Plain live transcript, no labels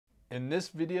In this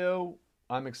video,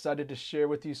 I'm excited to share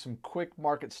with you some quick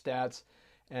market stats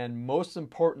and most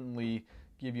importantly,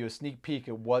 give you a sneak peek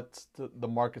at what the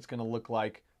market's going to look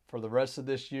like for the rest of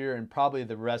this year and probably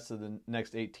the rest of the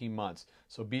next 18 months.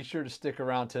 So be sure to stick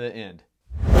around to the end.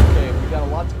 Okay, we got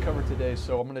a lot to cover today,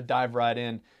 so I'm going to dive right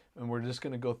in and we're just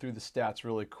going to go through the stats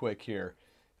really quick here.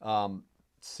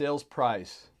 Sales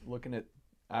price, looking at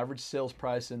average sales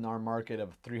price in our market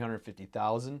of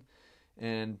 $350,000,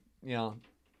 and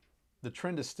the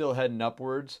trend is still heading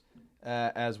upwards,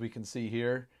 as we can see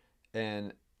here,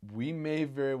 and we may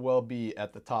very well be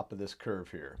at the top of this curve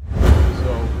here.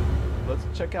 So let's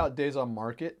check out days on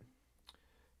market.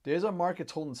 Days on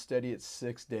market's holding steady at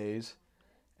 6 days,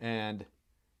 and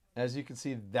as you can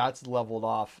see, that's leveled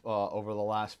off over the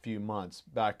last few months,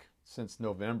 back since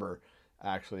November.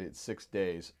 Actually, it's 6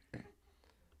 days,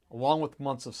 along with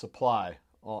months of supply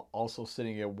also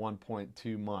sitting at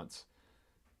 1.2 months.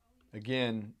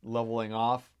 Again, leveling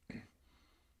off,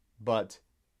 but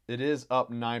it is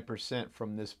up 9%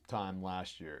 from this time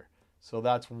last year. So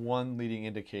that's one leading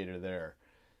indicator there.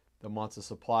 The months of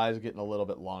supply is getting a little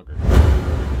bit longer.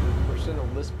 Percent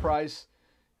of list price,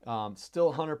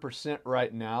 still 100%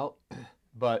 right now,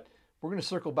 but we're going to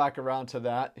circle back around to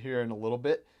that here in a little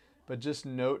bit. But just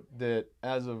note that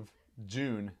as of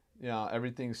June,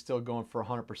 everything's still going for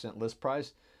 100% list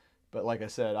price. But like I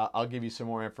said, I'll give you some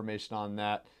more information on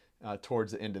that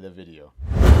towards the end of the video.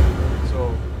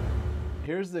 So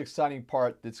here's the exciting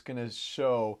part that's going to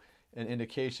show an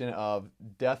indication of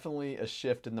definitely a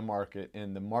shift in the market,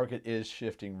 and the market is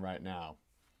shifting right now.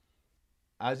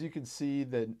 As you can see,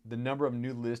 the number of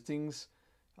new listings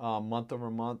month over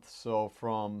month, so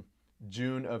from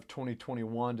June of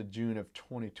 2021 to June of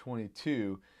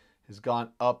 2022 has gone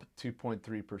up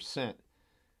 2.3%.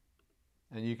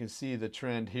 And you can see the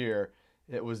trend here.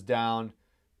 It was down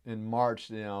in March,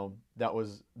 that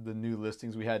was the new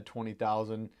listings. We had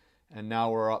 20,000, and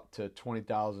now we're up to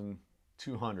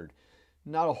 20,200.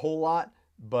 Not a whole lot,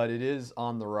 but it is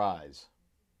on the rise.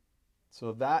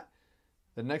 So the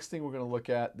next thing we're going to look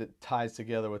at that ties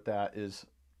together with that is,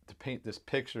 to paint this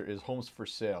picture, is homes for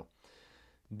sale.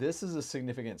 This is a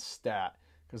significant stat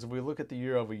because if we look at the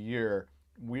year over year,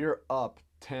 we're up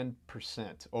 10%,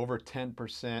 over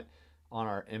 10% on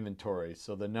our inventory.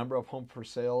 So the number of homes for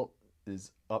sale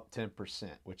is up 10%,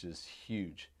 which is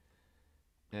huge.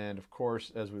 And of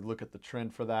course, as we look at the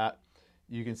trend for that,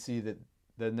 you can see that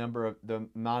the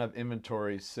amount of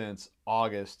inventory since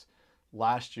August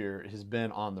last year has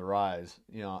been on the rise,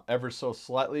 ever so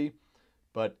slightly,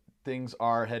 but things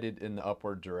are headed in the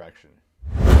upward direction.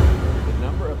 The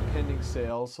number of pending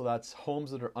sales, so that's homes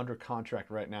that are under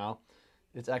contract right now,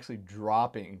 it's actually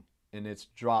dropping, and it's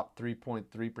dropped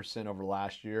 3.3% over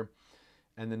last year.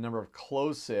 And the number of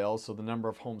closed sales, so the number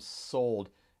of homes sold,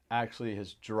 actually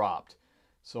has dropped.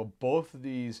 So both of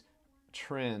these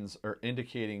trends are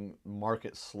indicating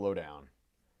market slowdown.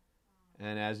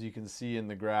 And as you can see in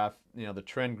the graph, the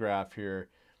trend graph here,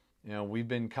 we've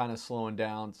been kind of slowing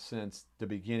down since the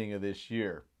beginning of this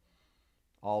year,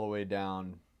 all the way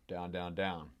down, down, down,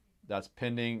 down. That's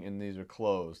pending, and these are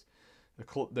closed.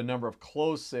 The number of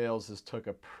closed sales has took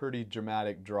a pretty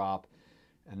dramatic drop,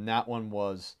 and that one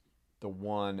was the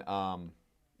one,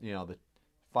 the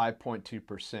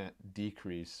 5.2%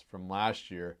 decrease from last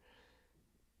year,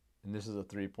 and this is a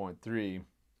 3.3,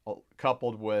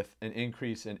 coupled with an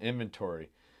increase in inventory.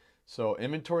 So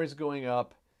inventory is going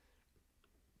up,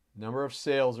 number of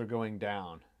sales are going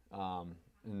down,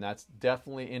 and that's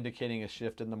definitely indicating a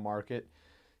shift in the market,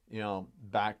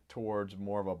 back towards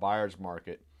more of a buyer's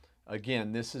market.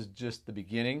 Again, this is just the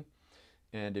beginning,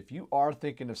 and if you are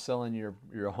thinking of selling your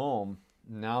home,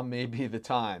 now may be the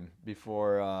time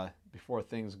before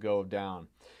things go down.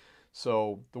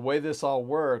 So the way this all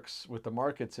works with the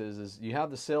markets is you have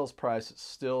the sales price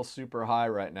still super high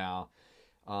right now,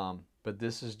 but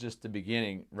this is just the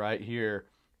beginning right here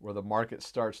where the market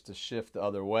starts to shift the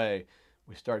other way.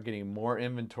 We start getting more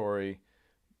inventory,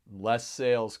 less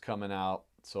sales coming out,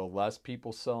 so less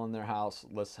people selling their house,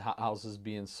 less houses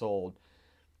being sold.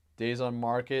 Days on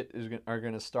market are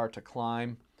going to start to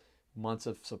climb. Months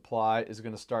of supply is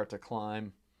going to start to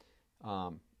climb.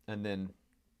 And then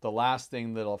the last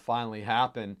thing that'll finally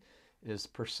happen is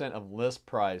percent of list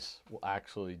price will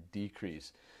actually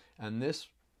decrease. And this,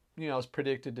 is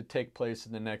predicted to take place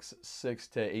in the next 6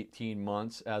 to 18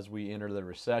 months as we enter the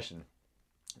recession.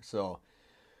 So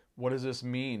what does this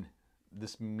mean?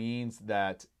 This means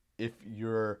that if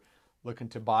you're looking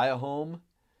to buy a home,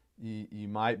 you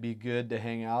might be good to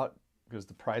hang out because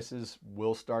the prices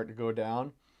will start to go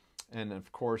down. And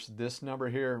of course, this number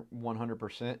here,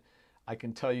 100%, I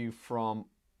can tell you from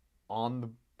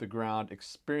on the ground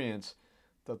experience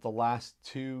that the last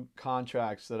 2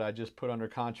 contracts that I just put under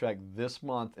contract this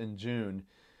month in June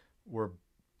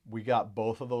we got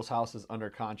both of those houses under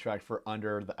contract for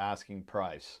under the asking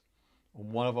price.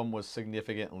 One of them was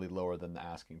significantly lower than the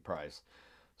asking price.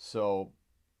 So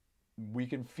we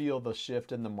can feel the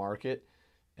shift in the market,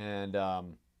 and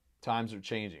times are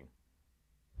changing.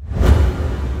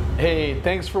 Hey,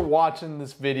 thanks for watching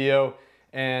this video,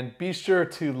 and be sure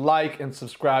to like and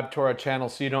subscribe to our channel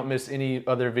so you don't miss any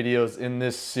other videos in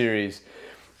this series.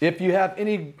 If you have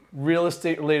any real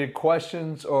estate related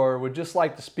questions or would just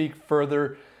like to speak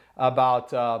further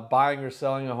about buying or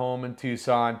selling a home in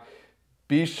Tucson,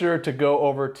 be sure to go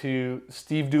over to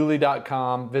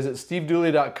stevedooley.com, visit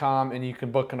stevedooley.com, and you can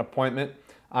book an appointment.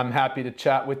 I'm happy to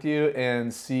chat with you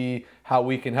and see how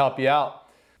we can help you out.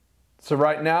 So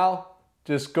right now,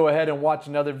 just go ahead and watch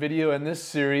another video in this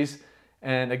series.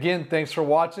 And again, thanks for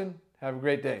watching. Have a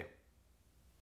great day.